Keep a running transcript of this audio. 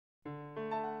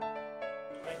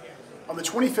On the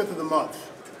 25th of the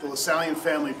month, the Lasallian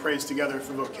family prays together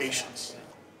for vocations.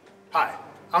 Hi,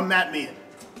 I'm Matt Meehan,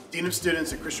 Dean of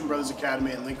Students at Christian Brothers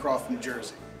Academy in Lincroft, New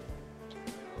Jersey.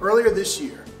 Earlier this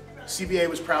year, CBA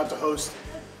was proud to host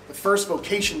the first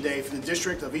Vocation Day for the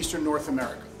District of Eastern North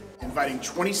America, inviting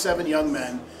 27 young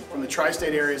men from the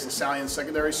tri-state area's Lasallian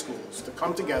secondary schools to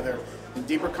come together in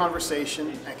deeper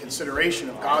conversation and consideration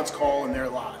of God's call in their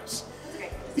lives.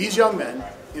 These young men,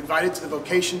 invited to the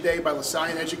Vocation Day by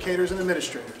Lasallian educators and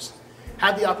administrators,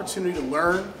 had the opportunity to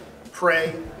learn,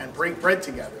 pray, and break bread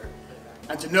together,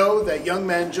 and to know that young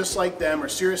men just like them are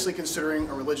seriously considering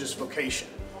a religious vocation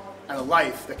and a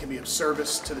life that can be of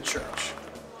service to the church.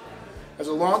 As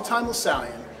a longtime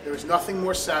Lasallian, there is nothing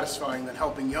more satisfying than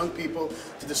helping young people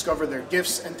to discover their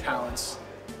gifts and talents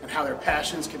and how their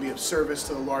passions can be of service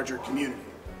to the larger community.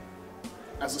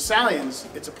 As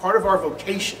Lasallians, it's a part of our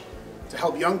vocation to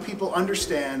help young people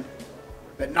understand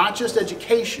that not just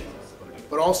education,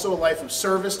 but also a life of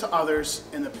service to others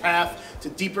in the path to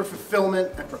deeper fulfillment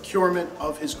and procurement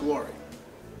of His glory.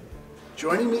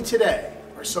 Joining me today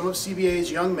are some of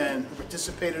CBA's young men who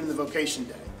participated in the Vocation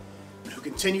Day and who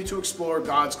continue to explore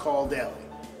God's call daily.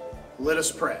 Let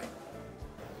us pray.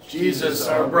 Jesus,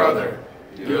 our brother,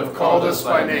 you have called us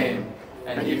by name,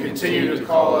 and you continue to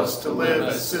call us to live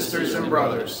as sisters and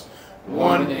brothers,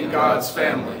 one in God's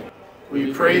family.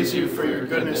 We praise you for your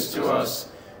goodness to us,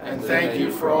 and thank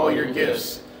you for all your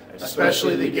gifts,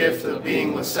 especially the gift of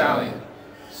being Lasallian.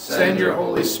 Send your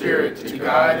Holy Spirit to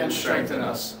guide and strengthen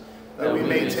us, that we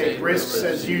may take risks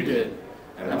as you did,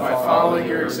 and by following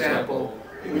your example,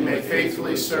 we may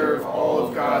faithfully serve all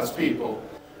of God's people.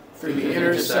 Through the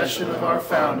intercession of our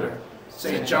founder,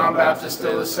 St. John Baptist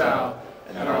de La Salle,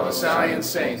 and our Lasallian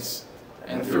saints,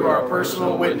 and through our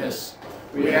personal witness,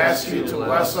 we ask you to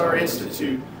bless our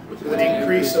institute with an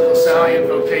increase of Lasallian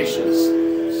vocations,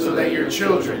 so that your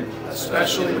children,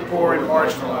 especially the poor and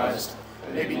marginalized,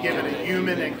 may be given a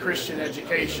human and Christian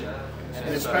education.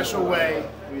 In a special way,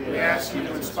 we ask you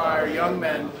to inspire young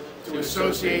men to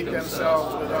associate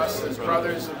themselves with us as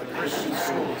brothers of the Christian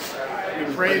schools.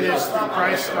 We pray this through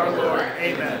Christ our Lord.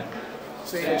 Amen.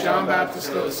 St. John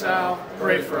Baptist de La Salle,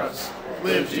 pray for us.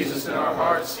 Live Jesus in our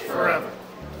hearts forever.